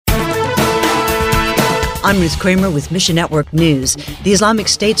I'm Ruth Kramer with Mission Network News. The Islamic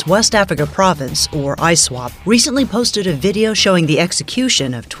State's West Africa province, or ISWAP, recently posted a video showing the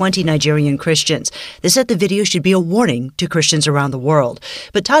execution of 20 Nigerian Christians. They said the video should be a warning to Christians around the world.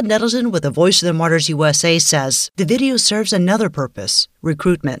 But Todd Nettleton with the Voice of the Martyrs USA says the video serves another purpose: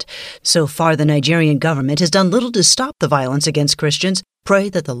 recruitment. So far, the Nigerian government has done little to stop the violence against Christians. Pray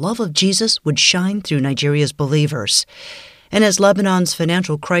that the love of Jesus would shine through Nigeria's believers. And as Lebanon's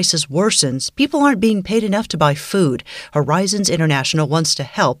financial crisis worsens, people aren't being paid enough to buy food. Horizons International wants to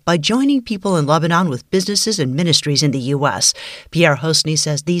help by joining people in Lebanon with businesses and ministries in the U.S. Pierre Hosny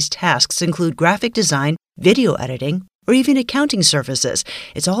says these tasks include graphic design, video editing, or even accounting services.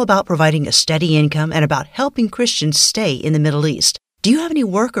 It's all about providing a steady income and about helping Christians stay in the Middle East. Do you have any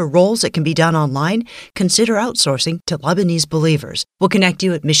work or roles that can be done online? Consider outsourcing to Lebanese believers. We'll connect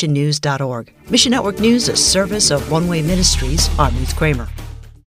you at missionnews.org. Mission Network News, a service of One Way Ministries. I'm Ruth Kramer.